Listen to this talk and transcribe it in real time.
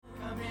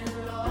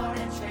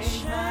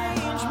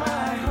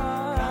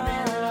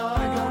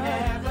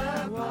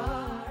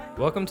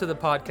Welcome to the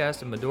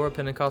podcast of Medora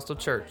Pentecostal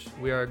Church.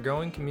 We are a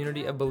growing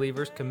community of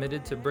believers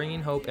committed to bringing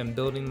hope and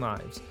building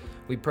lives.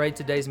 We pray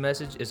today's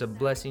message is a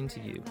blessing to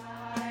you.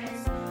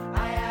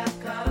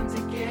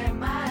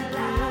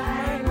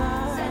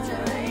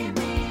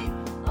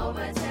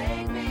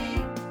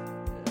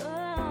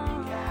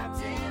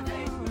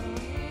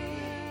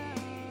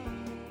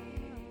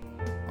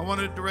 I want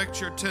to direct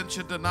your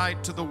attention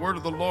tonight to the Word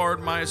of the Lord.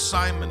 My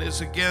assignment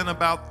is again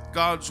about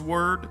God's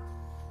Word.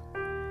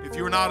 If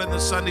you're not in the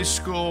Sunday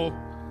school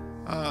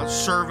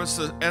service,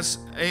 the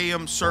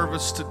AM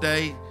service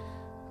today,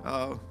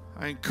 I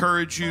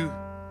encourage you,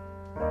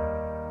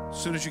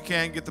 as soon as you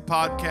can, get the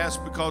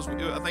podcast, because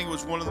I think it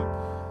was one of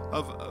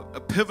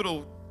a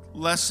pivotal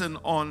lesson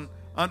on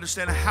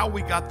understanding how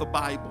we got the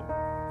Bible.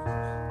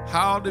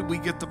 How did we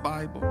get the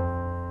Bible?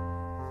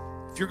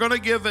 If you're going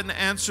to give an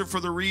answer for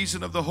the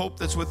reason of the hope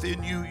that's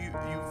within you,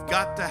 you've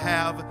got to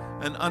have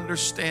an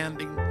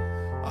understanding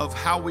of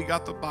how we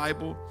got the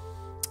Bible,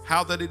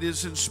 how that it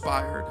is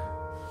inspired.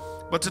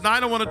 But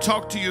tonight I want to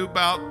talk to you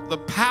about the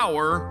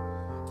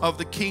power of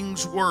the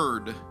King's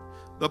Word.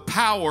 The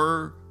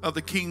power of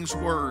the King's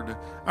Word.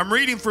 I'm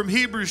reading from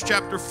Hebrews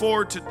chapter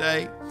 4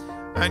 today.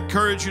 I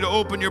encourage you to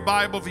open your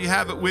Bible if you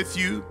have it with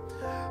you.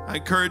 I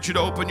encourage you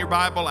to open your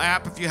Bible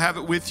app if you have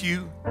it with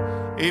you.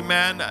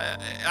 Amen.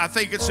 I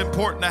think it's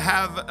important to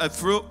have a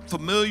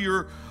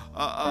familiar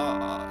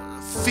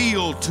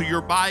feel to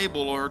your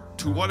Bible or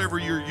to whatever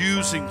you're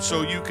using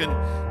so you can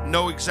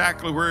know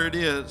exactly where it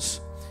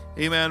is.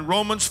 Amen.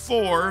 Romans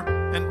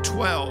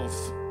 4:12.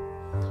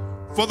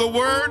 For the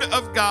word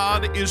of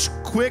God is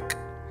quick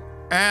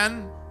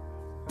and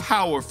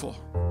powerful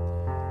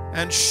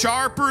and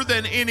sharper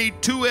than any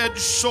two-edged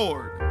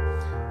sword,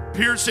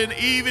 piercing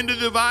even to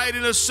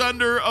dividing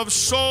asunder of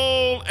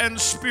soul and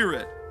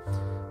spirit,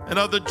 and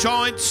of the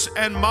joints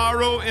and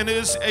marrow, and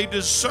is a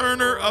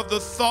discerner of the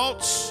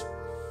thoughts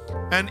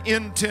and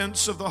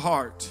intents of the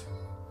heart.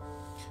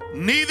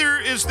 Neither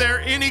is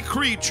there any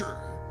creature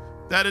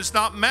that is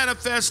not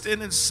manifest in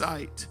his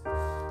sight,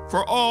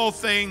 for all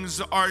things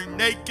are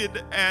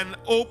naked and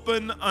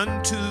open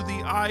unto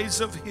the eyes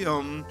of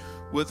him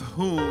with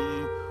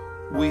whom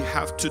we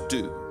have to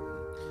do.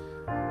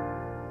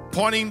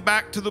 Pointing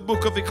back to the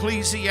book of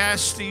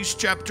Ecclesiastes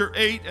chapter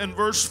 8 and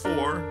verse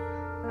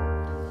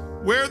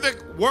 4, where the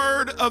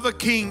word of a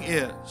king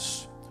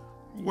is,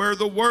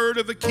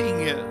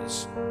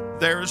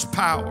 there is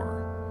power.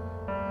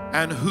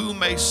 And who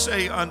may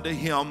say unto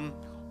him,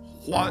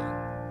 what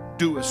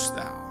doest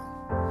thou?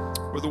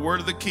 Where the word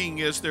of the king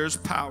is, there's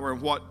power.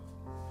 And what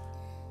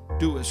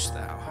doest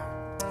thou?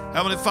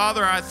 Heavenly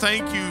Father, I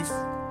thank you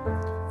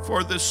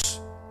for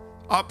this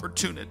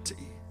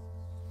opportunity.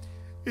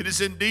 It is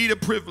indeed a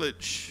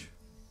privilege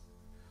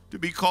to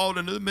be called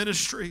into the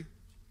ministry,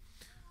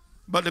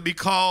 but to be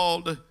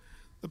called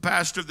the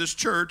pastor of this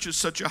church is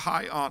such a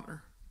high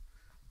honor.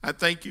 I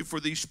thank you for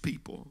these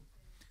people.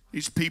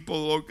 These people,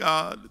 Lord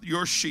God,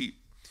 your sheep,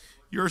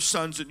 your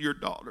sons and your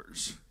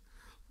daughters.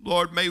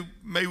 Lord,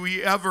 may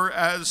we ever,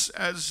 as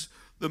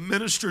the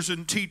ministers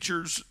and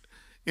teachers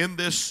in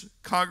this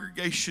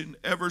congregation,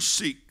 ever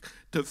seek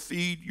to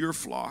feed your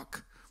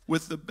flock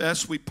with the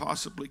best we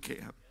possibly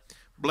can.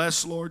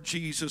 Bless, Lord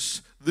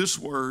Jesus, this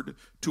word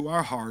to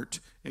our heart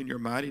in your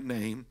mighty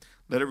name.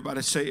 Let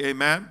everybody say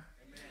amen.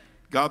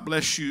 God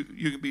bless you.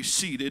 You can be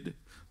seated.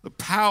 The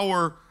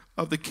power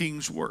of the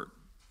King's Word.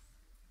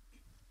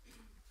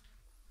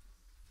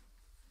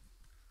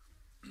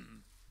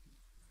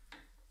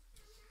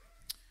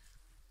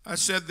 I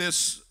said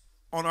this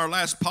on our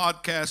last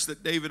podcast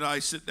that David and I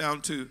sit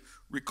down to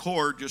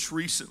record just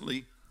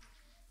recently.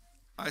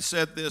 I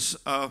said this,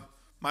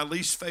 my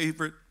least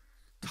favorite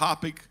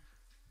topic,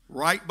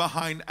 right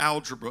behind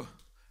algebra.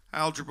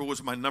 Algebra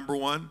was my number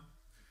one.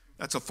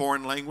 That's a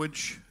foreign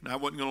language, and I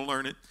wasn't going to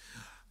learn it.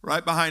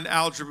 Right behind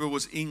algebra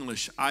was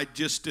English. I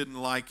just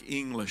didn't like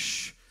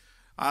English.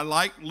 I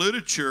like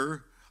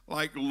literature,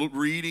 like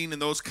reading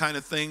and those kind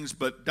of things,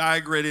 but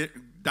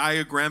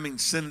diagramming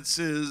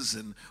sentences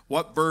and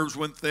what verbs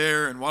went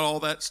there and what all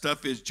that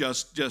stuff is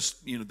just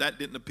that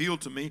didn't appeal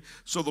to me.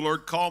 So the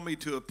Lord called me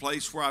to a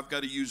place where I've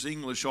got to use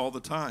English all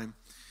the time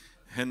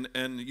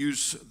and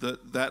use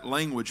that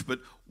language.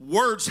 But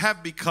words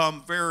have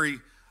become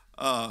very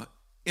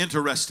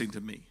interesting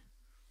to me.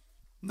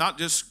 Not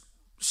just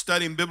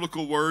studying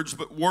biblical words,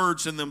 but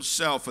words in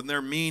themselves and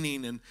their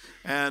meaning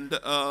and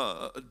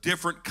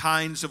different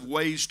kinds of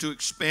ways to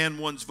expand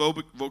one's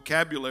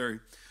vocabulary.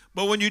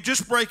 But when you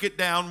just break it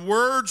down,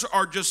 words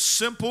are just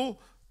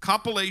simple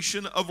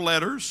compilation of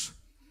letters,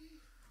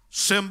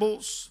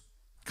 symbols,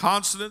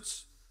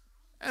 consonants,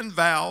 and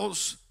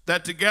vowels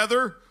that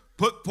together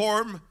put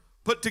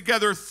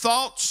together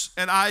thoughts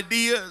and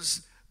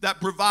ideas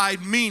that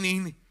provide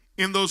meaning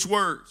in those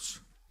words.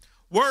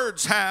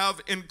 Words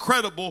have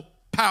incredible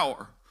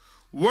power.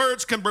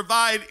 Words can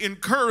provide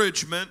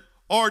encouragement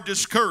or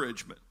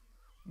discouragement.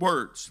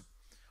 Words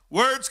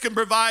can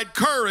provide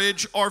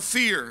courage or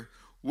fear.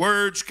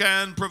 Words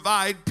can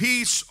provide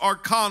peace or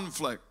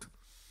conflict.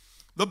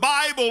 The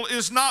Bible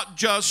is not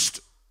just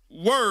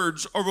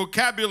words or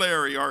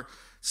vocabulary, or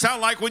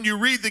sound like when you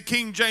read the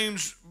King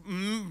James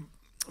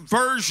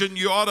version,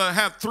 you ought to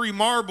have 3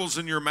 marbles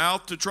in your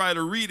mouth to try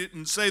to read it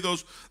and say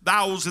those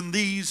thous and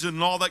these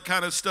and all that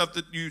kind of stuff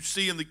that you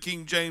see in the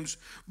King James.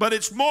 But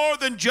it's more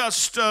than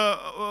just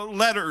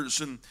letters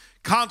and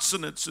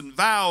consonants and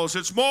vowels.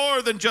 It's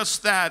more than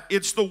just that.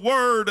 It's the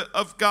Word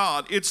of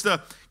God. It's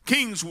the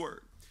King's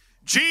Word.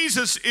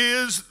 Jesus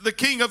is the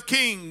King of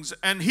Kings,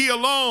 and He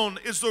alone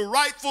is the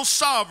rightful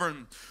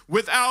sovereign.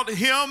 Without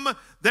Him,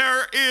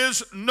 there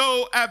is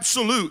no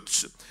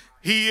absolutes.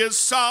 He is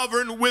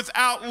sovereign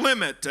without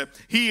limit.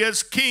 He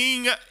is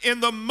king in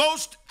the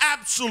most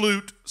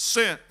absolute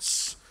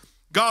sense.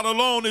 God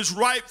alone is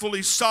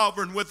rightfully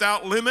sovereign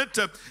without limit.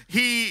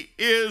 He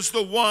is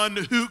the one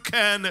who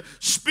can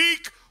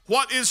speak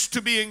what is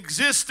to be in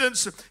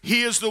existence.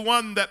 He is the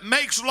one that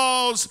makes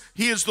laws.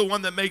 He is the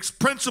one that makes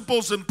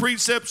principles and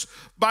precepts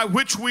by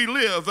which we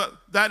live.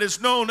 That is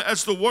known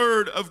as the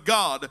Word of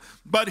God.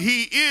 But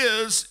He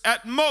is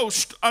at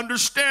most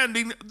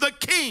understanding the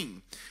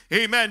King.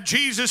 Amen.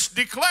 Jesus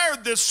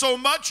declared this so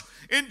much.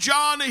 In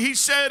John, He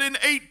said in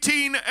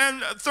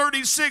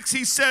 18:36,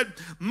 He said,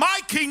 my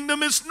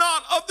kingdom is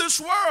not of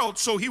this world.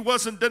 So He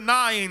wasn't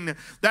denying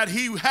that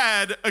He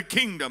had a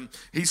kingdom.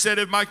 He said,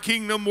 if my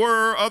kingdom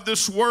were of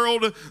this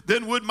world,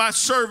 then would my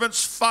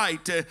servants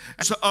fight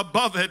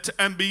above it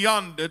and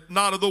beyond it,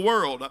 not of the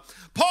world.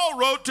 Paul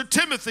wrote to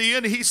Timothy,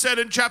 and he said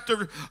in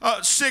chapter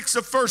 6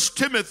 of 1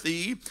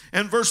 Timothy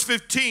and verse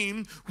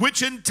 15,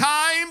 which in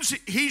times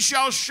he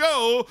shall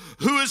show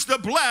who is the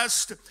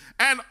blessed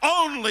and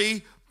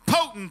only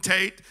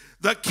potentate,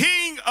 the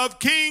King of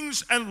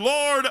kings and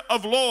Lord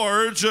of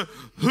lords,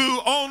 who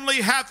only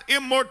hath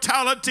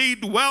immortality,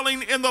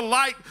 dwelling in the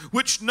light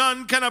which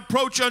none can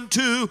approach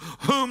unto,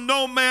 whom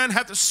no man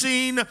hath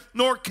seen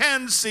nor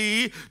can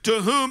see,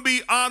 to whom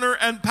be honor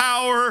and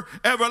power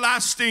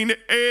everlasting.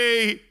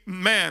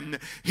 Amen.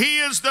 He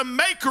is the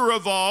maker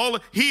of all.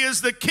 He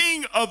is the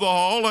King of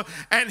all,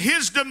 and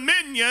His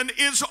dominion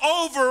is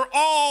over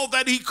all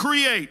that He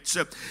creates.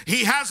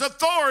 He has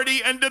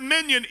authority and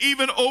dominion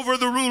even over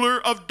the ruler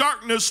of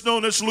darkness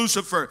known as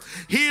Lucifer.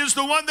 He is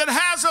the one that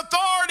has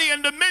authority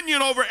and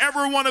dominion over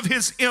every one of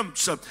his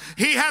imps.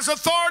 He has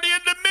authority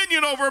and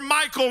dominion over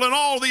Michael and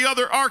all the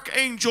other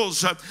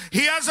archangels.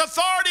 He has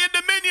authority and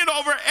dominion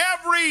over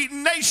every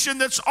nation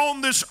that's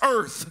on this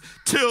earth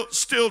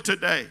still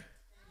today.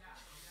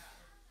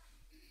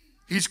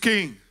 He's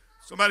king.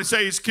 Somebody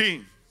say He's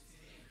king.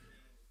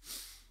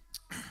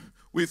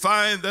 We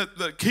find that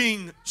the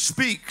king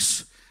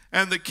speaks,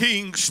 and the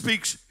king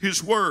speaks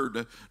his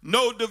word.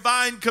 No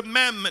divine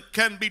commandment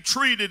can be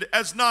treated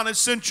as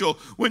non-essential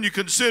when you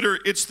consider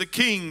it's the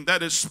king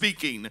that is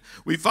speaking.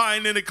 We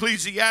find in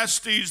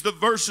Ecclesiastes, the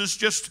verses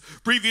just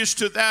previous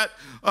to that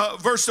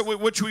verse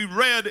which we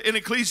read in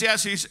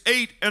Ecclesiastes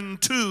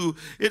 8:2,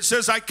 it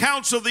says, I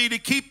counsel thee to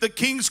keep the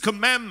king's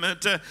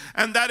commandment,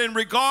 and that in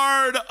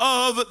regard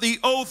of the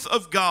oath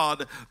of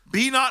God,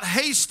 be not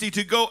hasty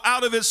to go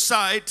out of his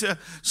sight.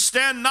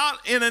 Stand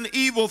not in an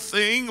evil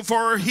thing,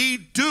 for he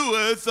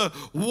doeth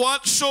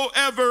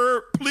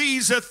whatsoever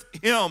pleaseth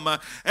him.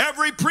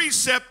 Every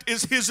precept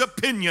is his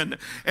opinion.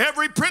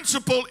 Every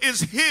principle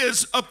is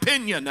his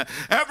opinion.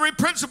 Every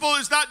principle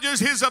is not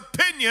just his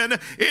opinion,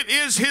 it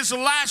is his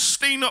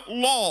lasting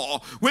law.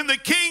 When the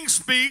king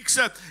speaks,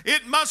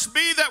 it must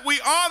be that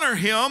we honor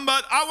him,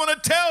 but I want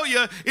to tell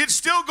you, it's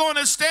still going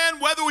to stand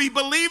whether we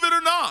believe it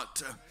or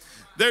not.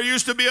 There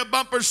used to be a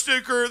bumper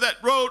sticker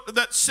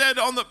that said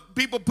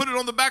people put it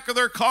on the back of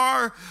their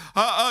car,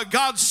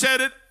 God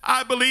said it,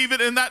 I believe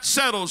it, and that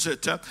settles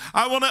it.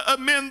 I want to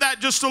amend that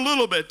just a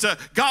little bit.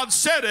 God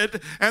said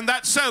it, and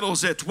that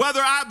settles it.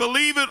 Whether I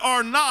believe it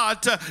or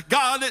not,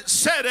 God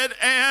said it,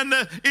 and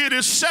it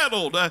is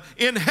settled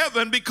in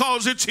heaven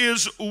because it's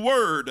His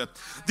word.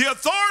 The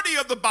authority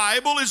of the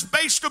Bible is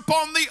based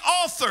upon the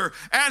author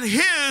and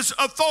his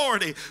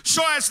authority.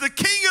 So as the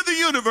King of the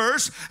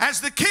universe, as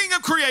the King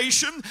of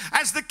creation,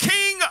 as the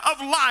King of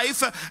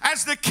life,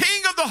 as the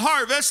King of the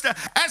harvest,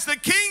 as the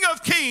King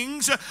of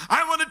kings,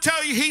 I want to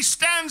tell you, He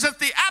stands at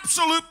the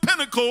absolute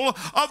pinnacle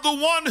of the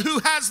one who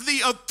has the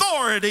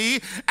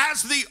authority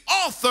as the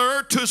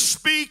author to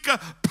speak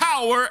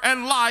power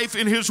and life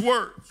in His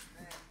word.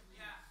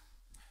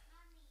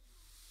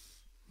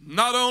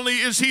 Not only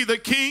is He the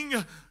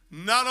King,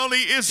 not only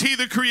is He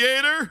the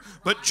creator,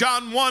 but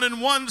John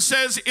 1:1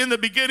 says, in the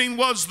beginning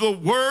was the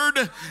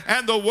Word,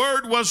 and the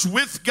Word was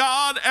with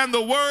God, and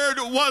the Word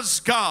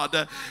was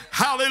God.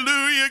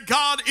 Hallelujah.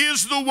 God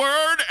is the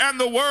Word, and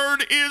the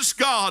Word is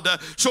God.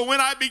 So when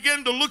I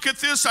begin to look at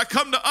this, I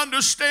come to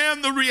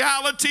understand the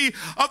reality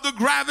of the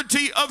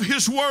gravity of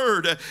His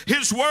Word.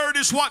 His Word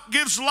is what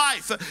gives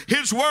life.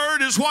 His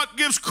Word is what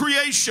gives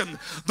creation.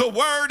 The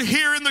word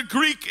here in the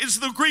Greek is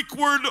the Greek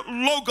word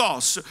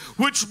logos,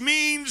 which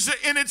means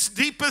in its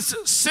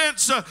deepest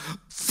sense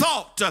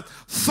thought.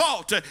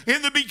 Thought.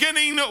 In the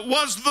beginning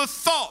was the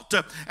thought,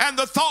 and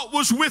the thought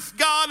was with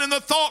God, and the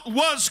thought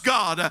was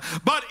God.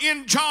 But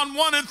in John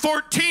 1 and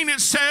 14 it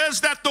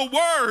says that the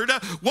Word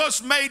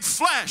was made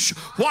flesh.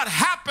 What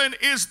happened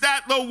is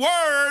that the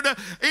Word,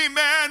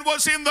 amen,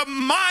 was in the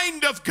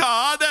mind of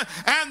God,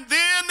 and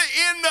then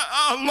in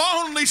a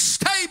lowly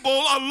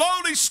stable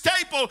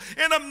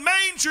in a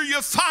manger,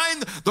 you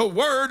find the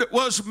Word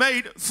was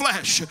made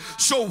flesh.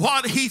 So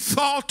what he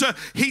thought,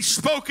 he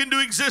spoke into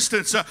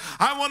existence.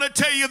 I want to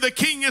tell you, the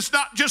King is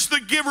not just the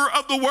giver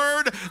of the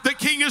Word. The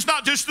King is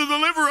not just the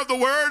deliverer of the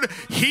Word.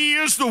 He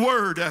is the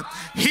Word.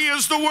 He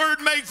is the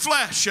Word made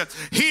flesh.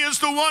 He is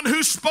the one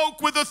who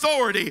spoke with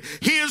authority.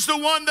 He is the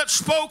one that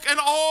spoke, and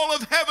all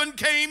of heaven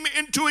came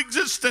into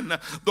existence.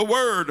 The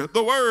Word,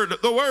 the Word,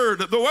 the Word,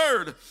 the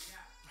Word.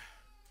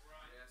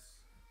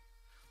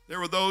 There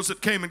were those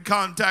that came in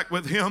contact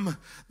with him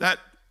that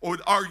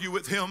would argue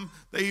with him.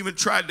 They even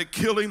tried to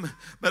kill him,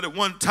 but at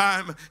one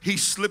time he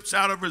slips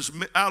out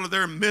of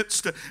their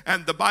midst,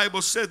 and the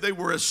Bible said they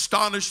were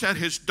astonished at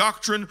his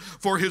doctrine,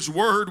 for his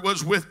word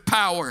was with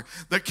power.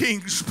 The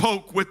King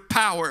spoke with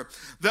power.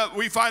 That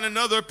we find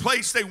another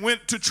place they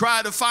went to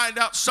try to find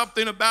out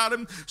something about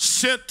him,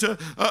 sent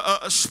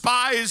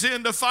spies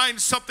in to find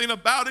something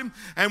about him,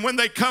 and when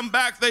they come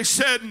back they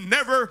said,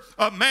 never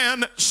a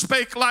man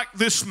spake like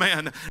this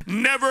man.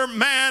 Never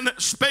man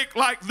spake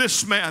like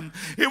this man.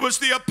 It was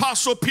the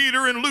Apostle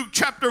Peter in Luke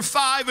chapter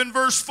 5 and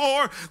verse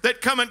 4 that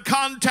come in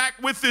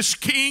contact with this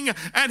king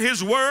and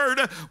his word,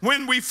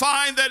 when we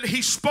find that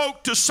he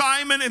spoke to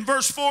Simon in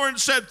verse 4 and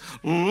said,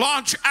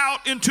 launch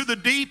out into the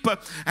deep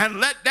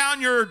and let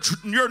down your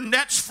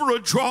nets for a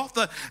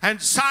draught.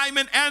 And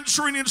Simon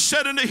answering and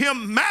said unto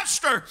him,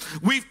 Master,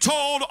 we've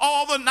toiled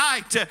all the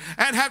night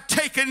and have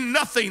taken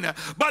nothing.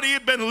 But he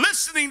had been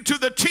listening to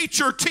the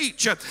teacher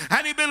teach,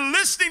 and he'd been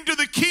listening to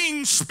the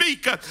king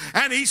speak,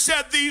 and he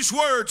said these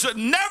words,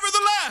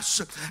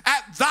 nevertheless,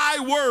 at thy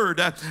word,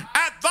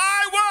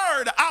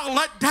 I'll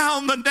let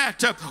down the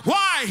net.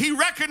 Why? He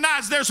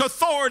recognized there's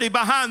authority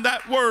behind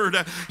that word.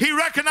 He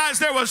recognized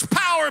there was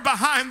power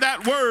behind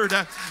that word.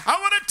 I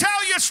want to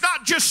tell you, it's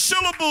not just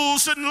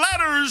syllables and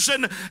letters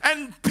and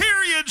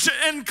periods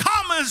and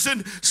commas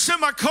and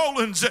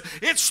semicolons.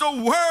 It's the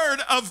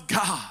word of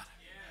God.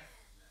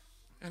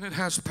 And it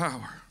has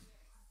power.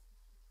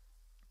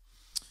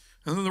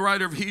 And then the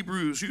writer of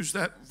Hebrews used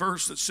that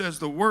verse that says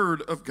the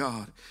word of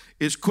God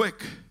is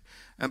quick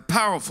and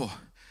powerful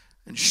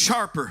and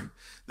sharper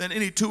than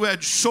any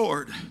two-edged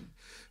sword,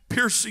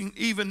 piercing,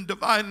 even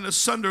dividing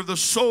asunder the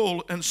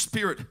soul and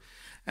spirit,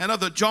 and of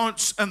the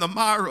joints and the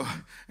marrow,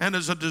 and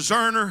is a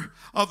discerner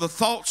of the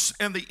thoughts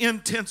and the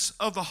intents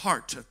of the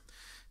heart.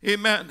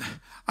 Amen.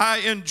 I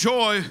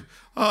enjoy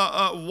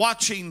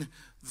watching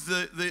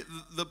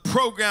the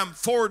program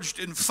Forged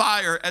in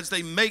Fire as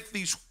they make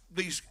these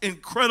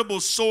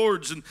incredible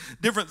swords and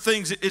different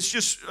things.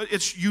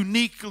 It's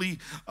uniquely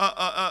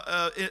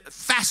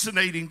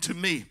fascinating to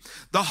me.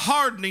 The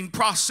hardening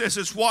process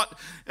is what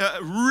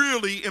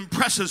really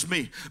impresses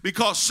me,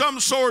 because some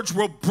swords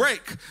will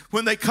break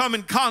when they come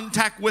in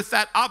contact with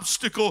that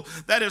obstacle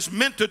that is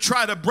meant to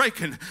try to break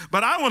it.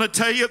 But I want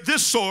to tell you,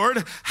 this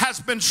sword has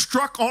been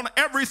struck on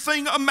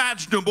everything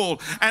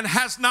imaginable and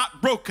has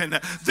not broken.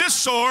 This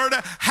sword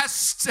has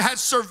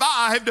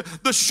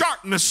survived the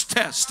sharpness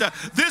test.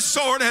 This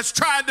sword has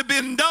tried to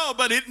be dull,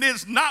 but it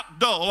is not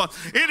dull.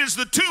 It is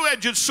the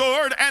two-edged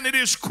sword, and it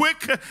is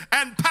quick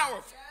and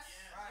powerful.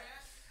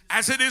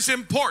 As it is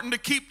important to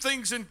keep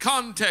things in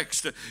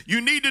context,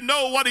 you need to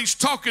know what he's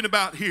talking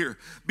about here.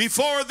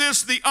 Before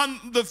this,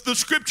 the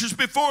scriptures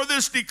before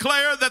this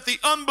declare that the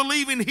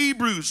unbelieving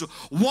Hebrews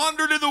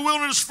wandered in the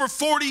wilderness for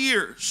 40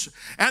 years,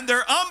 and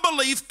their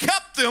unbelief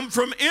kept them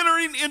from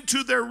entering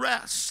into their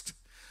rest,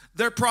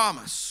 their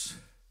promise.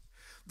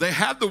 They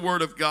had the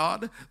word of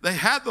God, they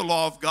had the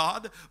law of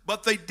God,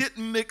 but they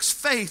didn't mix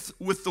faith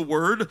with the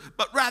word,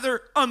 but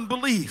rather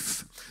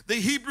unbelief. The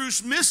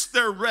Hebrews missed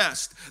their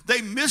rest.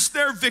 They missed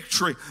their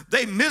victory.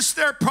 They missed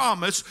their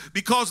promise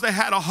because they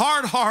had a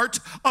hard heart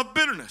of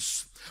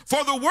bitterness.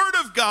 For the word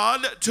of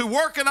God to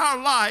work in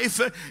our life,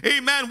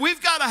 amen,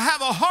 we've got to have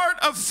a heart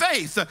of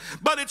faith.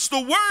 But it's the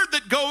word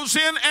that goes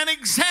in and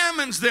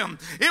examines them.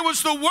 It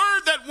was the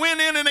word that went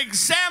in and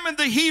examined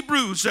the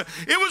Hebrews.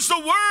 It was the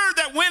word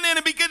that went in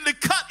and began to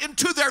cut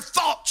into their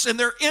thoughts and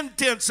their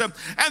intents and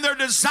their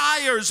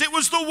desires. It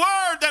was the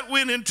word that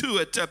went into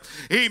it.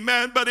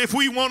 Amen. But if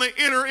we want to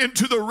enter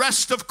into the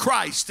rest of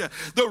Christ,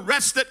 the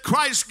rest that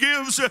Christ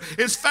gives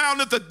is found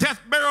at the death,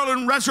 burial,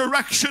 and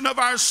resurrection of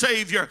our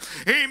Savior.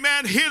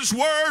 Amen. His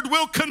word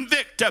will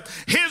convict.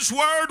 His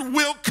word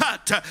will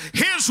cut.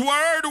 His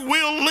word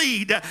will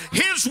lead.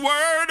 His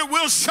word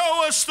will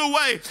show us the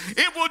way.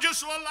 It will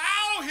just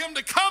allow him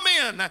to come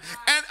in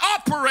and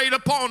operate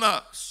upon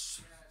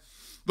us.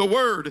 The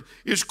word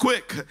is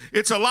quick.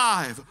 It's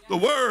alive. The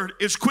word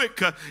is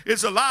quick.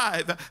 It's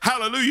alive.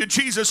 Hallelujah.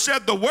 Jesus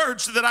said, the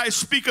words that I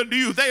speak unto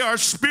you, they are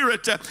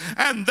spirit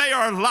and they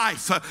are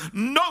life.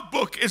 No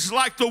book is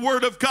like the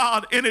word of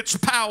God in its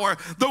power.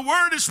 The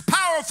word is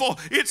powerful.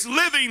 It's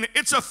living.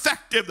 It's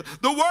effective.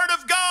 The word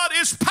of God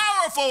is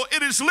powerful.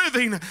 It is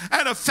living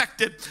and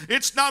effective.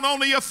 It's not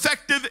only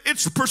effective,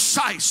 it's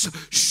precise.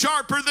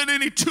 Sharper than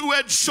any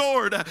two-edged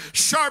sword.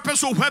 Sharp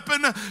as a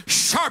weapon.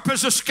 Sharp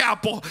as a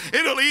scalpel.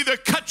 It'll either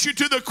cut you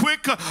to the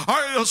quick or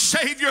it'll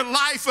save your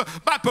life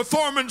by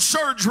performing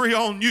surgery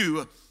on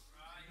you.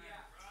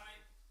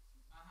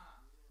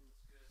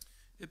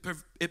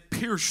 It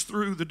pierced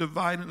through the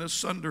dividing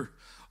asunder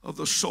of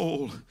the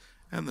soul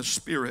and the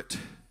spirit.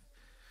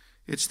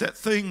 It's that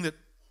thing that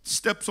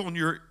steps on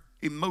your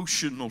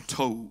emotional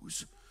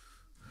toes.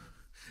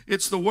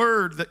 It's the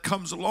word that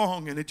comes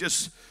along and it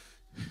just,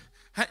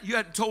 you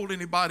hadn't told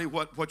anybody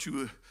what you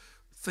were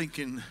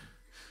thinking.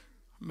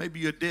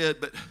 Maybe you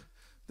did, but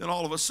then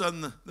all of a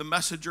sudden the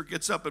messenger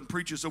gets up and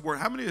preaches a word.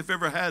 How many have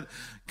ever had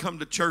come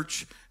to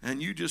church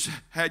and you just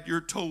had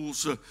your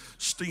toes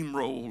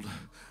steamrolled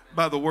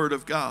by the word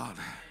of God?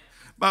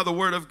 By the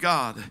word of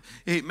God.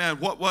 Amen.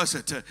 What was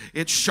it?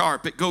 It's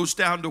sharp. It goes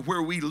down to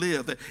where we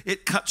live.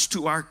 It cuts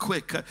to our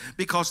quick,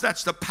 because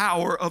that's the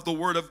power of the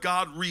word of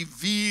God,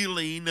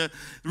 revealing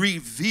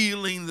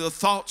the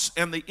thoughts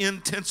and the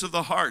intents of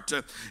the heart.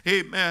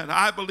 Amen.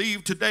 I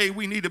believe today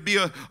we need to be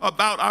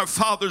about our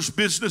Father's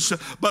business,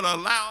 but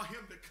allow Him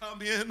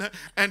come in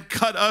and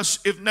cut us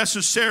if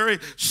necessary,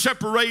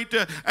 separate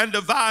and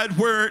divide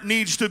where it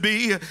needs to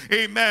be.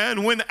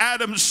 Amen. When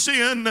Adam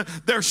sinned,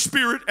 their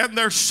spirit and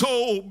their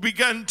soul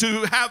began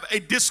to have a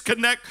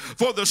disconnect,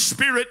 for the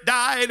spirit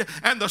died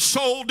and the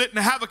soul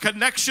didn't have a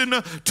connection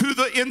to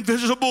the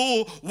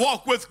invisible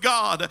walk with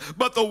God.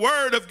 But the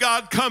word of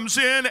God comes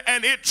in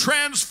and it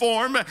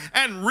transforms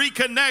and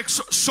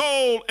reconnects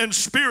soul and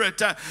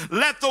spirit.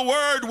 Let the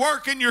word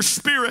work in your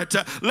spirit.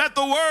 Let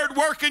the word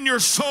work in your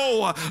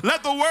soul.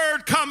 Let the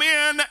word come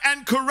in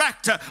and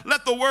correct.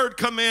 Let the word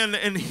come in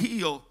and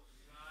heal.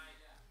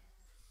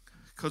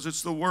 Because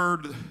it's the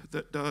word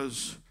that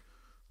does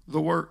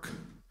the work.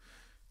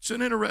 It's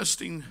an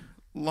interesting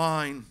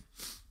line,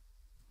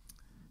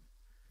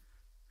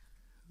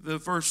 the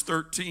verse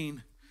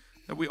 13,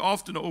 that we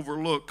often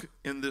overlook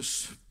in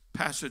this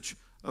passage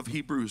of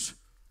Hebrews.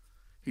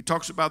 He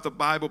talks about the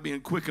Bible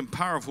being quick and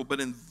powerful, but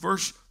in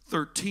verse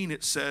 13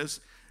 it says,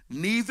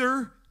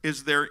 neither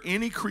is there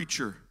any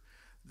creature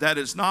that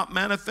is not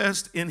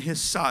manifest in his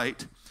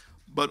sight,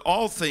 but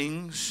all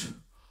things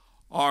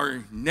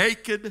are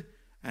naked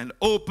and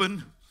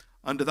open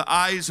unto the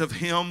eyes of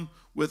him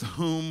with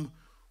whom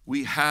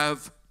we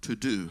have to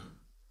do.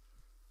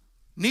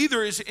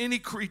 Neither is any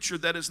creature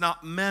that is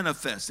not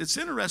manifest. It's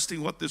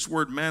interesting what this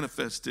word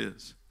manifest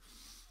is.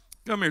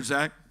 Come here,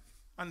 Zach.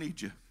 I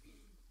need you.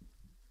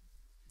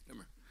 Come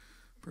here.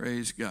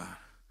 Praise God.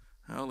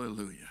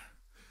 Hallelujah.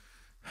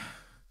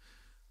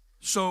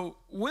 So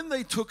when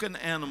they took an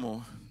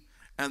animal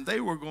and they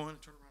were going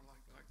to turn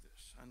around like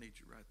this, I need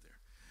you right there.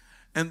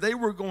 And they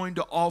were going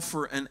to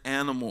offer an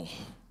animal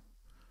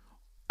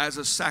as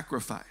a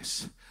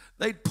sacrifice.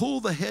 They'd pull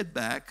the head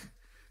back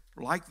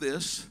like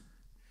this,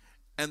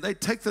 and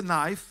they'd take the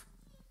knife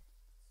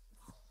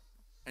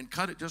and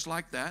cut it just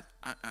like that.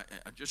 I'm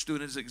just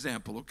doing it as an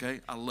example,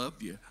 okay? I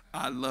love you.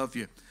 I love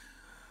you.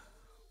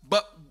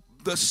 But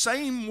the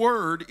same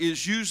word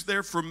is used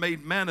there for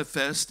made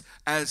manifest,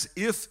 as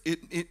if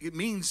it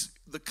means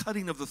the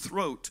cutting of the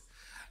throat.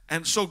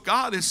 And so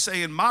God is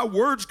saying, my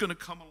word's going to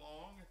come along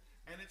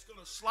and it's going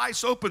to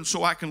slice open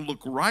so I can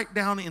look right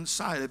down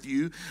inside of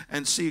you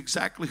and see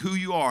exactly who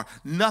you are.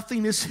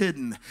 Nothing is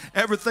hidden.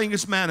 Everything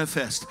is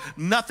manifest.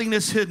 Nothing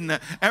is hidden.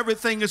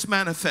 Everything is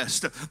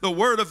manifest. The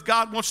word of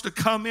God wants to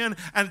come in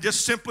and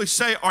just simply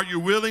say, are you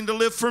willing to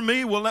live for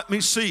me? Well, let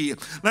me see.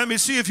 Let me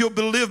see if you'll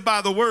live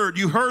by the word.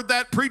 You heard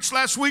that preached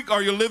last week.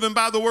 Are you living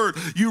by the word?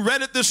 You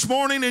read it this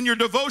morning in your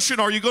devotion.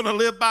 Are you going to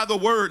live by the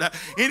word?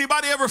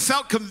 Anybody ever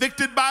felt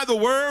convicted by the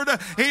word?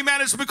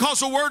 Amen. It's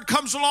because the word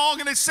comes along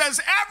and it says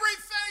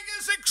everything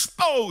is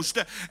exposed.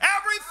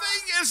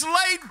 Everything is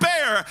laid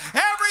bare.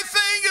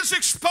 Everything is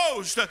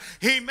exposed.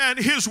 Amen.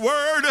 His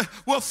word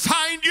will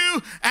find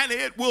you and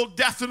it will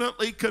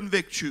definitely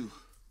convict you.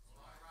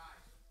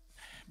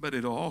 But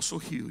it'll also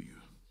heal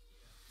you.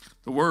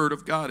 The word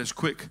of God is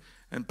quick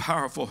and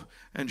powerful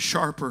and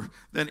sharper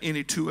than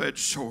any two-edged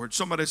sword.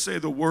 Somebody say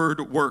the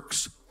word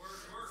works.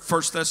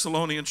 1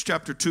 Thessalonians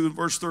chapter 2 and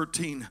verse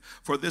 13.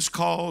 For this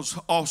cause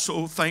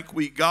also thank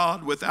we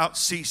God without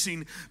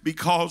ceasing,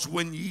 because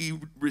when ye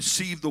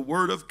received the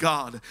word of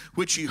God,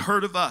 which ye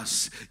heard of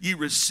us, ye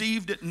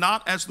received it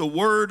not as the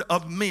word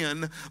of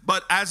men,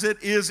 but as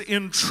it is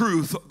in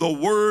truth the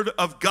word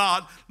of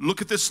God.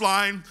 Look at this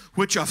line,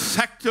 which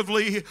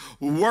effectively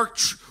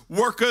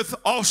worketh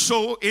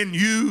also in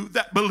you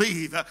that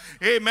believe.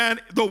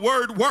 Amen. The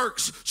word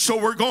works, so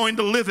we're going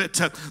to live it.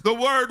 The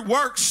word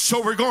works,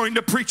 so we're going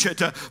to preach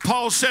it.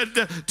 Paul said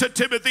to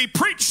Timothy,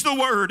 preach the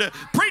word.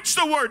 Preach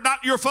the word,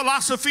 not your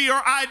philosophy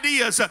or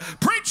ideas.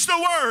 Preach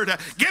the word.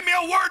 Give me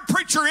a word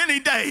preacher any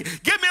day.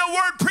 Give me a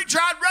word preacher.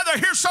 I'd rather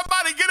hear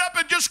somebody get up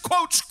and just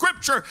quote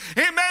scripture.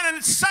 Amen.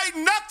 And say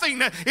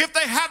nothing if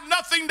they have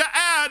nothing to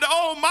add.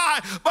 Oh my.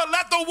 But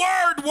let the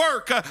word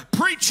work.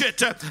 Preach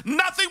it.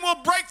 Nothing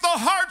will break the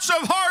hearts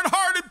of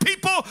hard-hearted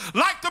people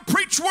like the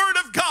preached word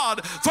of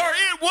God. For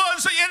it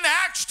was in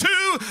Acts 2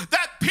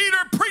 that Peter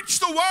preached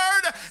the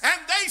word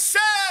and they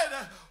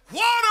said,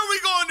 what are we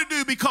going to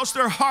do? Because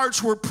their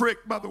hearts were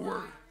pricked by the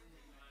word.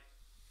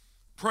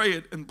 Pray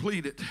it and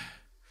plead it.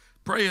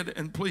 Pray it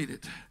and plead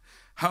it.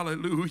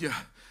 Hallelujah.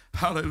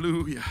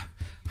 Hallelujah.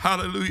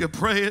 Hallelujah.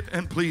 Pray it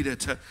and plead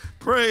it.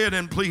 Pray it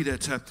and plead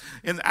it.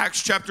 In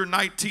Acts chapter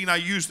 19, I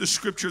used the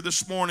scripture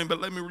this morning,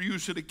 but let me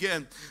use it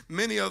again.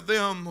 Many of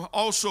them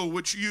also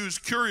which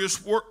used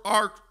curious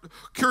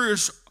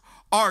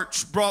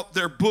arts brought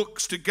their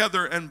books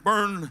together and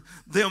burned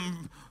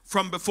them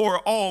from before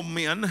all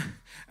men.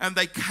 And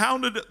they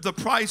counted the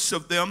price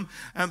of them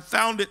and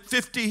found it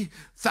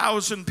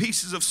 50,000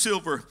 pieces of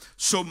silver.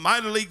 So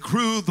mightily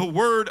grew the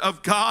word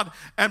of God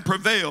and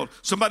prevailed.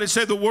 Somebody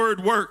say the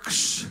word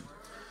works.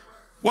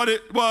 What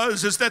it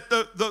was is that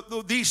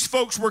these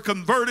folks were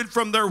converted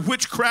from their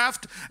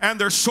witchcraft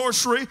and their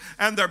sorcery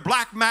and their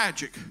black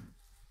magic.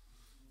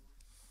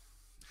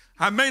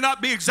 I may not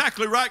be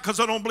exactly right because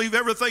I don't believe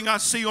everything I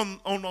see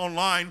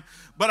online.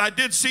 But I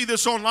did see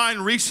this online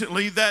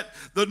recently that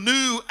the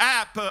new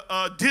app,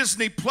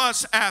 Disney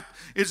Plus app,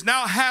 is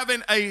now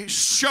having a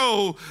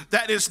show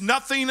that is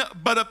nothing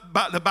but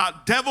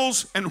about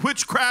devils and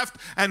witchcraft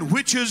and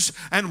witches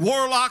and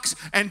warlocks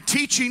and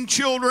teaching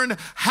children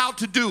how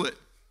to do it.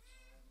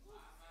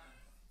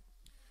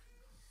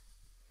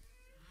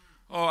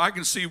 Oh, I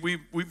can see we've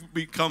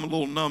become a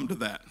little numb to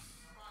that.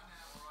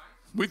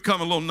 We've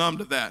come a little numb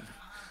to that.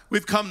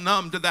 We've come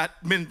numb to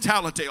that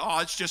mentality. Oh,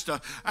 it's just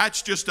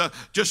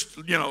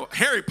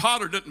Harry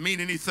Potter doesn't mean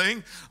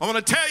anything. I want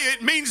to tell you,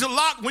 it means a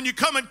lot when you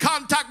come in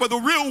contact with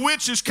a real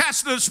witch who's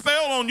casting a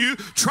spell on you,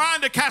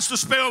 trying to cast a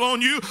spell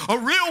on you, a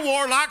real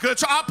warlock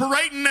that's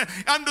operating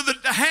under the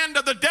hand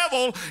of the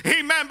devil.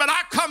 Amen. But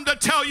I come to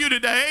tell you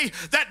today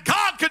that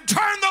God can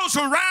turn those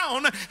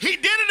around. He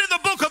did it in the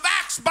book of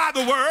Acts by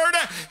the word.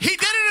 He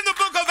did it in the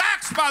book of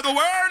Acts by the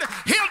word.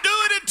 He'll do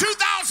it in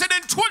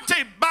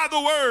 2020 by the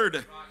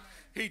word.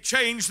 He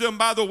changed them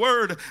by the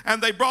word,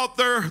 and they brought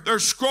their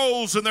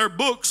scrolls and their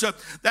books that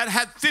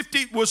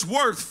was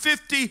worth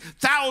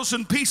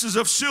 50,000 pieces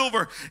of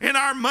silver. In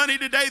our money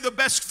today, the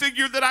best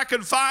figure that I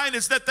can find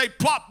is that they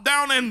plopped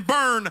down and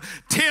burned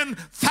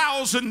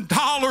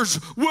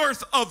 $10,000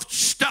 worth of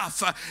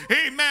stuff.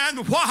 Amen.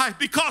 Why?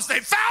 Because they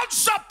found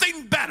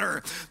something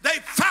better. They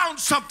found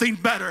something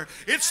better.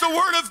 It's the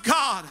word of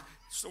God.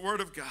 It's the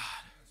word of God.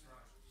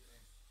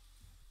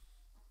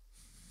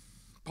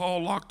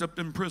 Paul locked up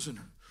in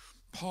prison.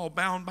 Paul,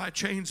 bound by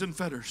chains and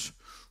fetters,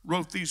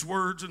 wrote these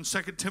words in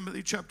 2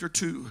 Timothy chapter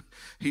 2.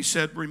 He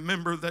said,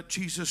 remember that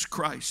Jesus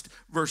Christ,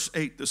 verse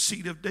 8, the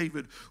seed of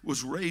David,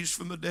 was raised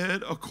from the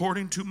dead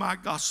according to my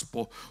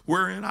gospel,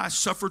 wherein I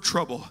suffer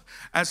trouble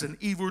as an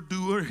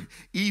evildoer,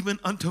 even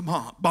unto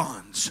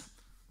bonds.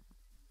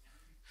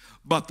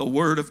 But the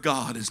word of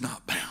God is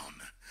not bound.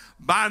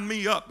 Bind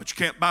me up, but you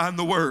can't bind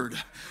the word.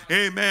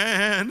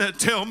 Amen.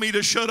 Tell me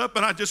to shut up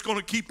and I'm just going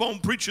to keep on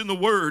preaching the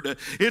word.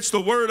 It's the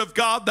word of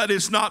God that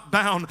is not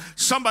bound.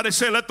 Somebody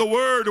say, let the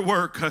word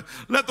work.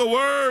 Let the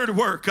word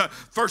work. 1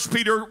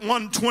 Peter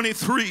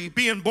 1:23,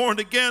 being born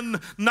again,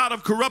 not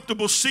of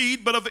corruptible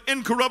seed, but of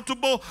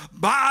incorruptible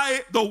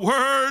by the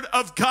word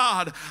of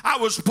God. I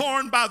was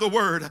born by the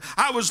word.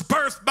 I was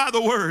birthed by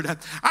the word.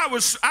 I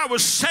was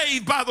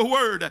saved by the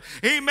word.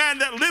 Amen.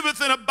 That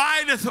liveth and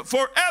abideth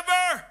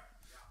forever.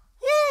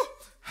 Woo!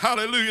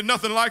 Hallelujah.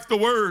 Nothing like the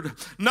word.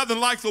 Nothing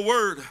like the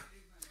word.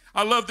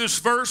 I love this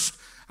verse.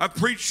 I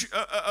preach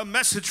a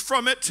message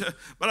from it,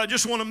 but I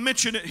just want to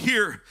mention it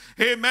here.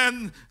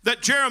 Amen.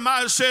 That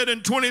Jeremiah said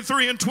in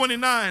 23 and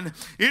 29,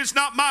 is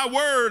not my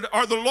word,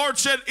 or the Lord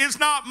said, is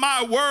not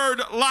my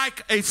word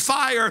like a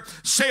fire,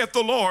 saith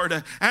the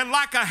Lord, and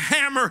like a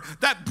hammer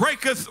that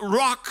breaketh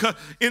rock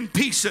in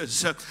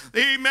pieces.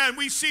 Amen.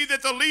 We see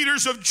that the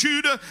leaders of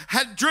Judah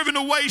had driven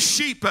away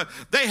sheep.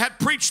 They had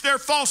preached their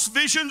false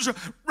visions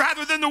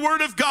rather than the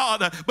word of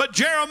God. But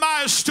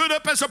Jeremiah stood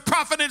up as a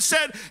prophet and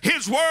said,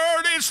 his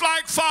word is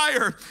like fire.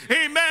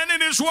 Amen.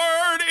 And his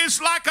word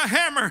is like a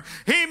hammer.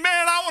 Amen.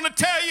 I want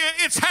to tell you,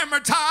 it's hammer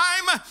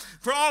time.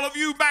 For all of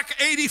you back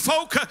 80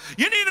 folk,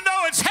 you need to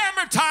know it's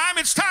hammer time.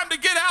 It's time to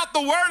get out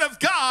the word of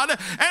God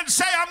and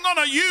say, I'm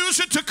going to use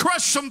it to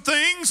crush some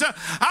things.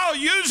 I'll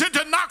use it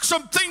to knock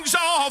some things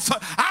off.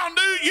 I'll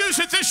use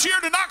it this year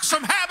to knock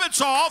some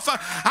habits off.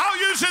 I'll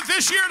use it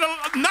this year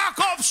to knock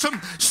off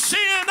some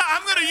sin.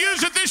 I'm going to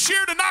use it this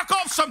year to knock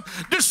off some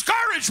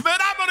discouragement.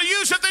 I'm going to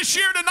use it this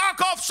year to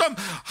knock off some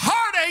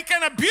heartache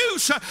and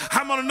abuse.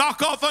 I'm going to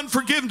knock off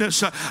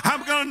unforgiveness.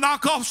 I'm going to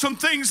knock off some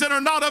things that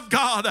are not of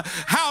God.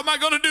 How am I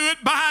going to do it?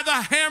 By the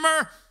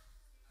hammer.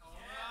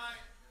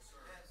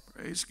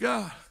 Praise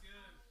God.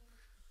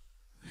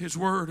 His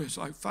word is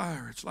like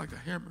fire. It's like a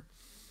hammer.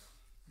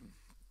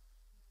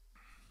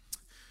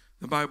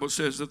 The Bible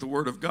says that the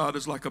word of God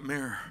is like a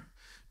mirror.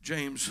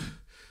 James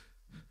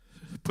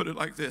put it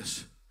like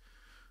this,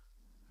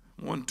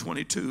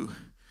 1:22.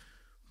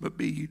 But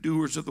be ye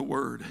doers of the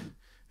word,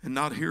 and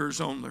not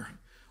hearers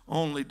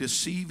only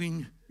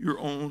deceiving your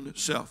own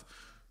self.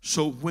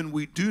 So when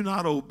we do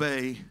not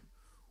obey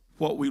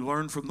what we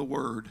learn from the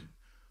word,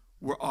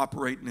 we're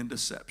operating in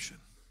deception.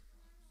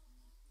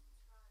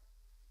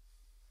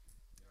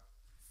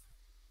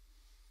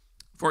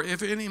 For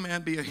if any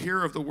man be a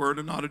hearer of the word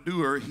and not a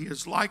doer, he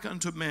is like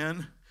unto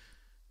man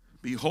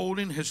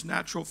beholding his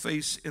natural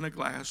face in a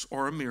glass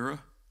or a mirror.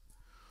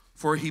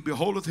 For he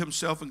beholdeth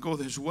himself and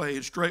goeth his way,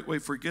 and straightway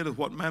forgetteth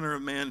what manner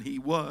of man he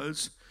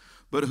was.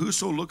 But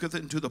whoso looketh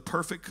into the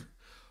perfect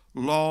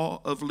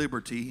law of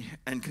liberty,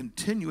 and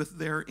continueth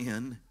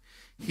therein,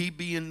 he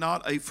being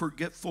not a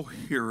forgetful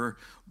hearer,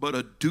 but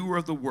a doer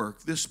of the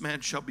work, this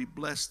man shall be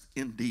blessed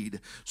indeed.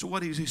 So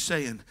what is he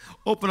saying?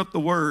 Open up the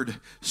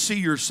word, see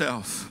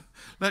yourself.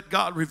 Let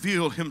God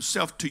reveal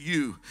himself to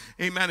you.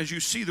 Amen. As you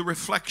see the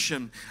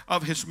reflection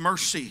of his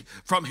mercy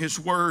from his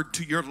word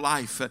to your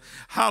life.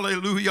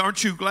 Hallelujah.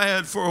 Aren't you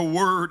glad for a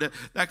word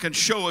that can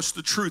show us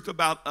the truth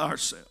about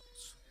ourselves?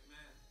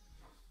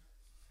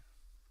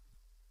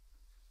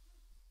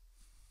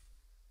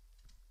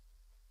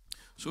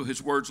 So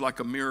his word's like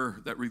a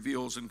mirror that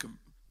reveals and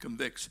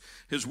convicts.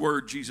 His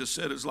word, Jesus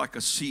said, is like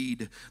a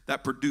seed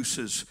that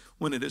produces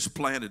when it is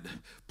planted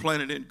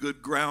in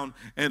good ground,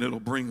 and it'll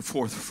bring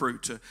forth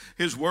fruit.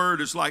 His word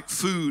is like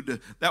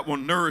food that will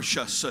nourish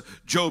us.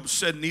 Job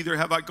said, neither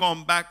have I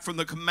gone back from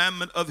the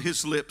commandment of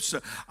his lips.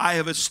 I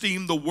have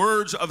esteemed the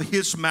words of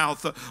his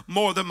mouth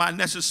more than my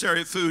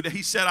necessary food.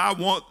 He said, I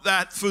want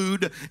that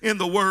food in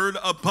the word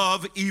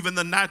above even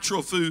the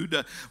natural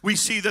food. We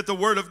see that the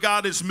word of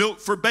God is milk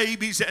for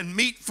babies and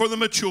meat for the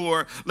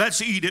mature.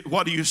 Let's eat it.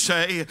 What do you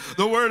say?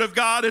 The word of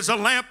God is a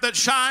lamp that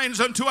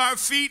shines unto our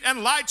feet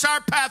and lights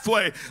our pathway.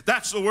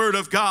 That's the word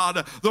of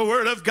God. The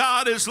word of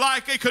God is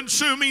like a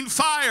consuming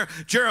fire.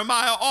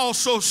 Jeremiah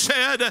also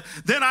said,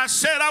 then I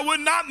said I would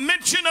not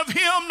mention of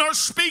him nor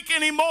speak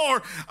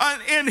anymore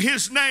in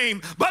his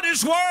name, but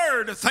his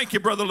word. Thank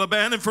you, Brother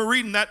Lebanon, for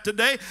reading that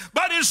today.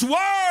 But his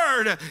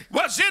word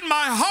was in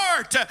my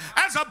heart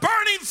as a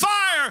burning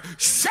fire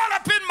shut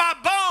up in my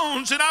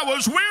bones, and I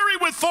was weary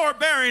with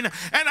forbearing,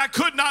 and I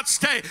could not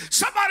stay.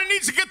 Somebody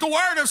needs to get the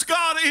word of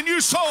God in you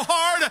so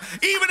hard,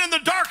 even in the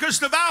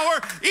darkest of hour,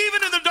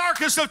 even in the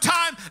darkest of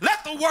time.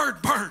 Let the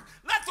word burn.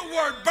 Let the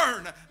word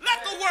burn.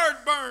 Let the word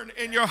burn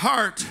in your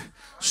heart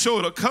so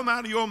it'll come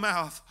out of your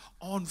mouth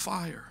on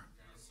fire.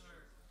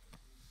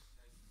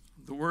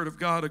 The word of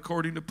God,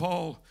 according to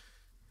Paul,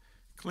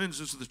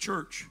 cleanses the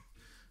church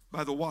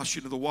by the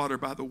washing of the water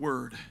by the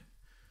word.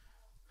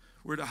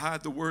 We're to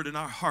hide the word in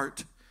our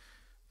heart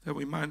that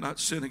we might not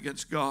sin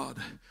against God.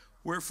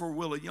 Wherefore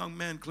will a young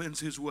man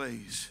cleanse his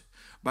ways?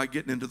 By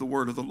getting into the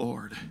word of the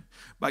Lord.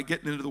 By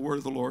getting into the word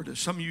of the Lord. If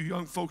some of you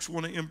young folks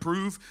want to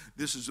improve,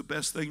 this is the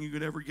best thing you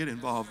can ever get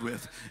involved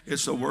with.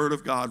 It's the word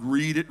of God.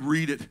 Read it,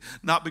 read it.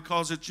 Not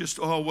because it's just,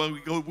 oh, well,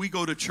 we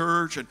go to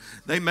church and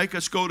they make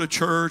us go to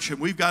church and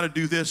we've got to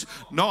do this.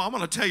 No, I'm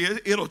going to tell you,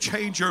 it'll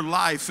change your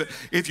life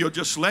if you'll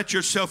just let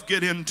yourself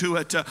get into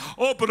it.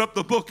 Open up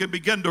the book and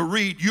begin to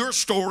read. Your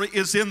story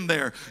is in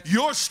there.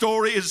 Your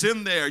story is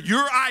in there.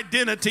 Your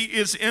identity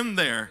is in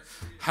there.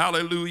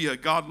 Hallelujah.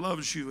 God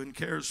loves you and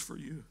cares for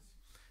you.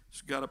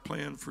 He's got a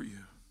plan for you.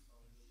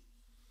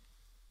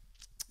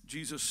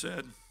 Jesus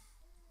said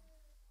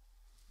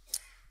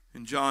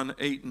in John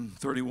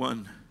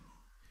 8:31,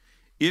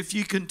 if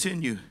ye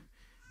continue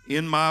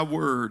in my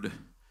word,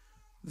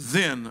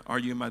 then are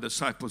you my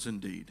disciples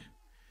indeed.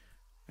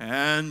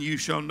 And you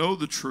shall know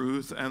the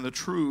truth, and the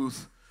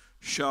truth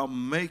shall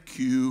make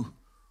you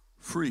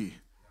free.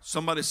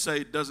 Somebody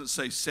say, it doesn't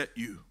say set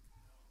you.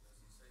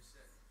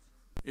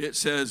 It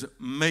says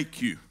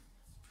make you.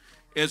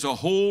 It's a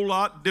whole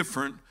lot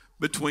different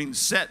between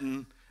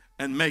setting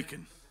and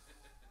making.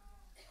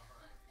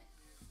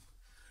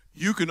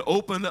 You can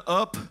open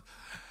up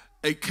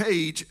a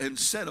cage and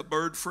set a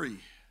bird free.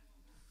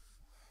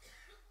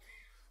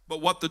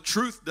 But what the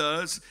truth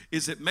does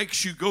is it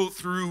makes you go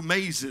through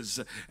mazes,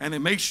 and it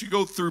makes you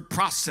go through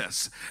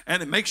process,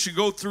 and it makes you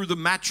go through the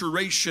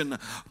maturation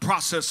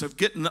process of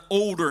getting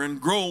older and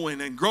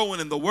growing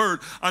in the word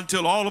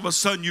until all of a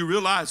sudden you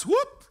realize,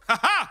 whoop,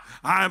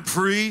 I'm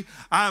free,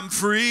 I'm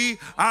free,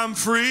 I'm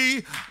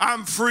free,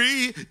 I'm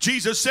free.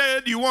 Jesus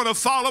said, you want to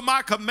follow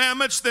my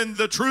commandments, then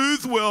the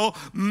truth will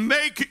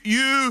make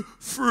you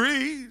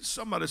free.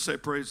 Somebody say,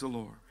 praise the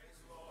Lord.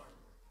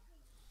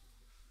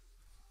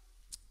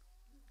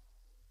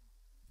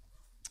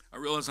 I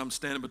realize I'm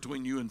standing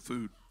between you and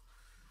food.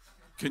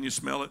 Can you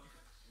smell it?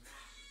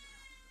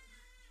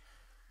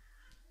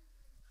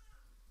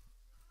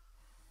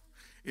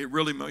 It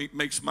really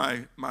makes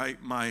my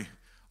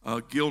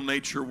Gill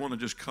nature want to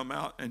just come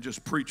out and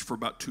just preach for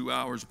about 2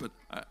 hours, but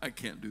I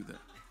can't do that.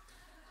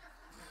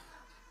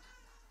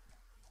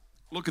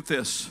 Look at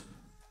this.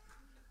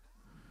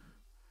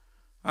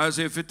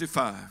 Isaiah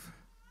 55.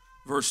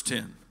 Verse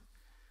 10.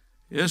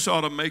 This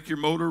ought to make your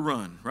motor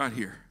run right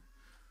here.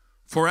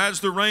 For as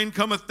the rain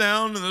cometh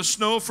down and the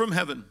snow from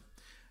heaven,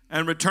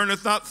 and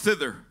returneth not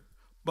thither,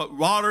 but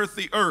watereth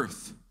the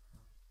earth,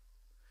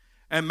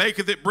 and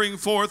maketh it bring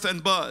forth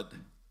and bud,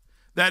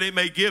 that it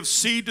may give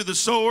seed to the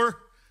sower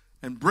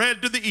and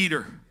bread to the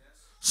eater,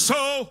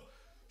 so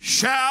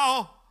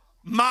shall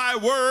my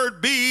word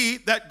be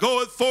that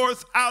goeth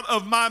forth out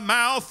of my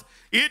mouth.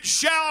 It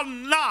shall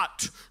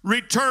not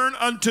return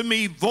unto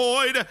me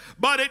void,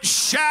 but it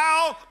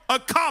shall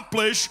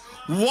accomplish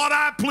what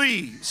I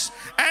please,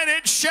 and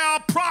it shall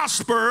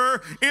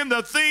prosper in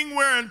the thing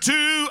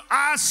whereunto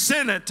I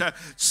sent it.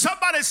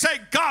 Somebody say,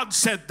 God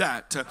said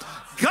that.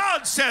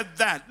 God said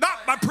that.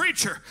 Not my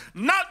preacher,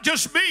 not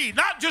just me,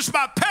 not just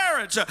my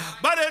parents,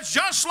 but it's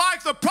just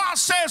like the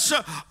process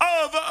of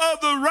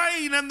the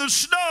rain and the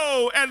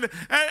snow and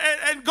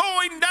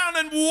going down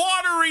and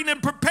watering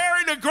and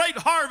preparing a great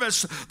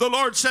harvest. The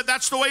Lord said,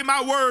 that's the way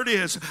my word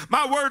is.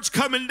 My word's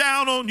coming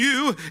down on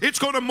you. It's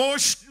going to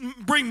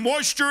bring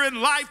moisture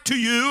and life to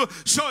you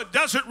so it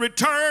doesn't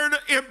return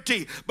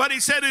empty. But he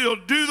said it'll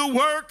do the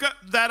work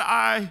that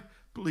I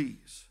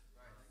please.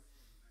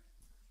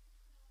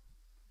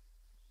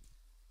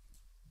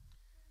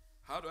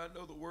 How do I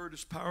know the word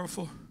is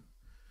powerful?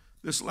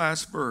 This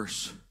last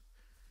verse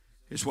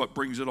is what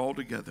brings it all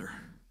together.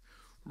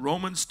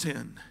 Romans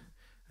 10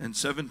 and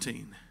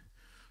 17.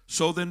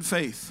 So then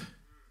faith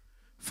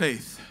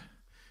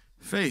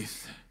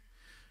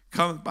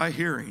cometh by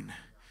hearing,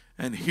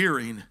 and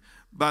hearing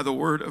by the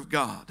word of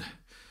God.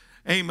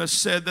 Amos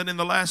said that in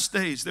the last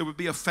days there would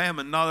be a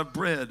famine, not of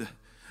bread,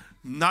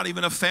 not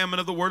even a famine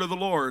of the word of the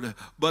Lord,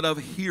 but of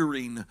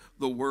hearing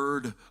the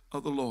word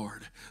of the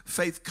Lord.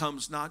 Faith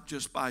comes not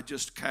just by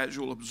just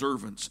casual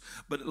observance,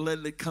 but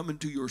let it come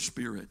into your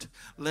spirit.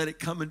 Let it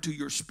come into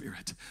your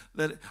spirit.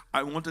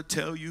 I want to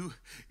tell you,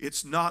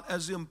 it's not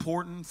as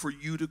important for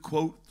you to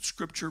quote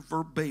scripture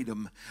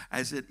verbatim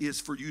as it is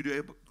for you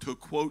to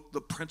quote the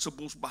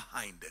principles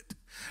behind it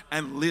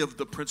and live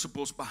the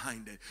principles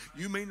behind it.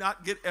 You may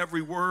not get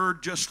every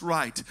word just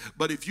right,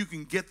 but if you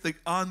can get the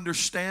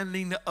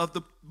understanding of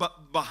the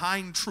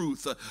behind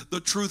truth, the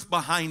truth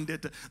behind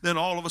it, then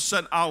all of a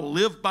sudden I'll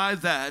live by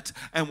that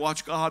and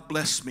watch God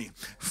bless me.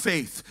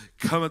 Faith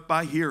cometh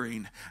by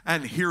hearing,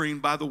 and hearing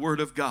by the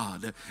word of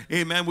God.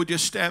 Amen. Would you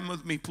stand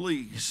with me,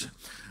 please?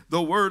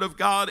 The word of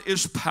God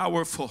is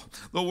powerful.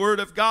 The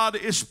word of God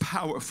is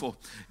powerful.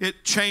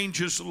 It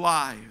changes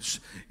lives.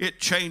 It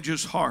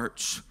changes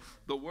hearts.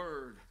 The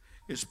word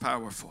is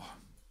powerful.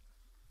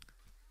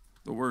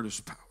 The word is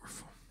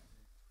powerful.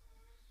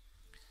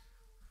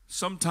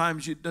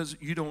 Sometimes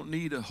you don't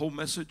need a whole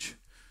message.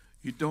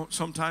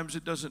 Sometimes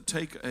it doesn't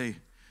take a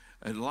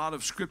lot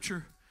of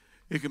scripture.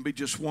 It can be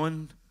just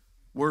one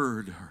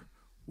word or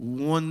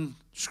one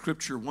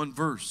scripture, one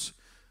verse,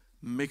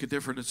 make a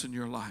difference in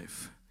your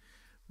life.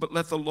 But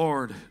let the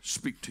Lord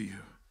speak to you.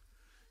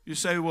 You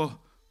say, well,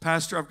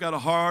 Pastor, I've got a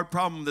hard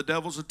problem. The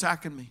devil's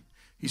attacking me.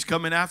 He's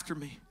coming after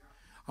me.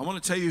 I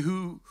want to tell you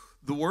who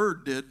the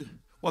word did,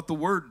 what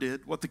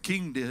the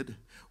king did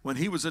when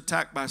he was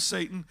attacked by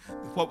Satan.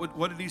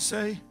 What did he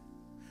say?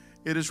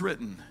 It is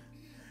written.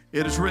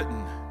 It is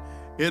written.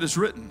 It is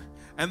written.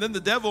 And then the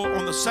devil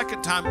on the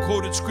second time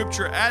quoted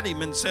scripture at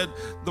him and said,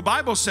 the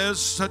Bible says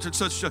such and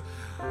such.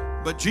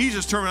 But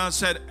Jesus turned around and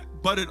said,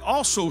 but it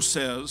also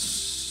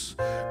says,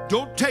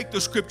 don't take the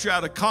scripture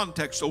out of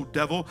context, oh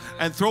devil,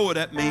 and throw it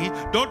at me.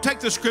 Don't take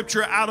the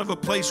scripture out of a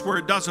place where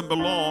it doesn't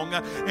belong.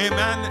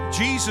 Amen.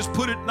 Jesus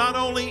put it not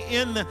only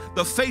in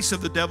the face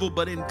of the devil,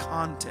 but in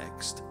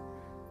context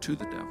to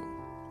the devil.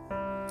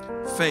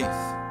 Faith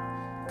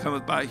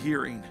cometh by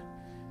hearing,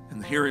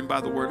 and hearing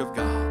by the word of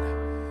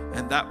God.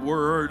 And that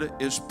word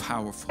is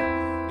powerful.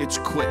 It's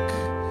quick.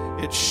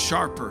 It's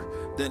sharper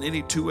than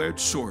any two-edged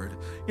sword.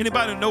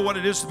 Anybody know what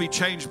it is to be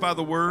changed by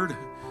the word?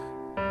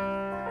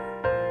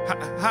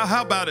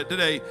 How about it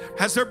today?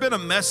 Has there been a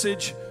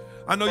message?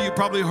 I know you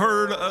probably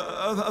heard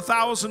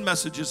 1,000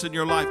 messages in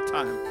your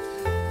lifetime.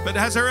 But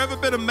has there ever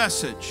been a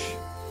message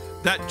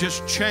that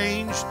just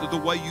changed the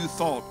way you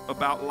thought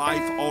about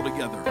life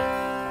altogether?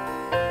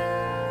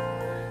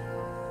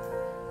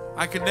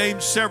 I can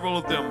name several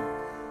of them.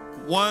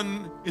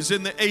 One is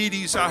in the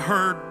 80s. I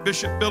heard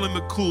Bishop Billy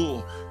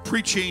McCool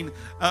preaching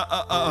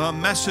a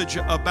message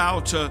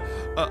about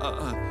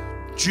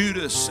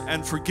Judas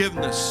and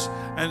forgiveness.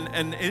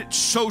 And it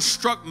so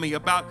struck me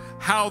about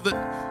how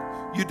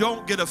that you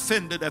don't get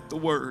offended at the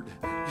word.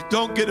 You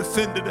don't get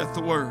offended at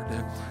the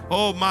word.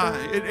 Oh my,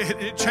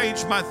 it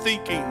changed my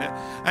thinking.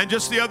 And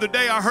just the other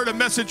day I heard a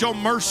message on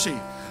mercy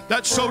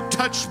that so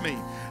touched me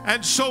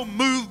and so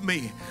moved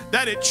me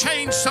that it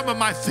changed some of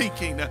my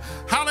thinking.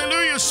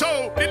 Hallelujah.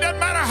 So it doesn't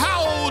matter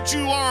how old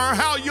you are,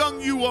 how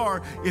young you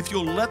are, if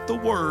you'll let the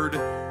word,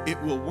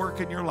 it will work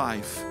in your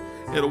life.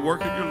 it'll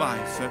work in your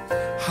life.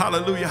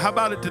 Hallelujah. How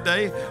about it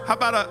today? How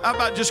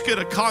about just get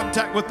a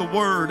contact with the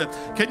Word?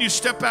 Can you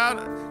step out,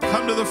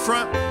 come to the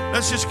front?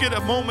 Let's just get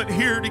a moment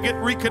here to get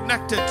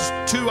reconnected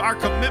to our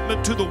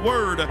commitment to the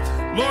Word.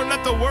 Lord,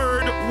 let the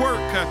Word work.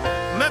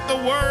 Let the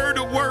Word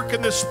work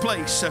in this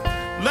place.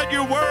 Let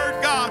your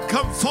Word, God,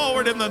 come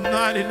forward in the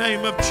mighty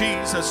name of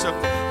Jesus.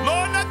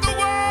 Lord, let the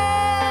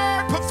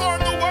Word perform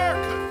the work.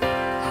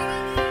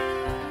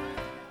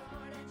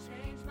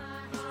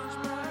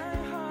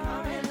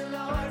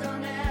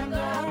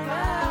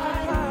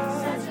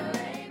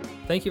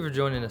 Thank you for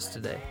joining us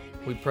today.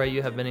 We pray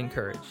you have been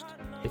encouraged.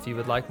 If you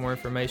would like more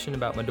information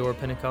about Medora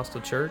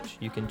Pentecostal Church,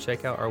 you can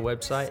check out our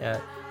website at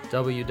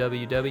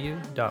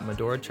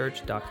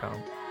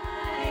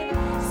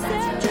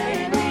www.medorachurch.com.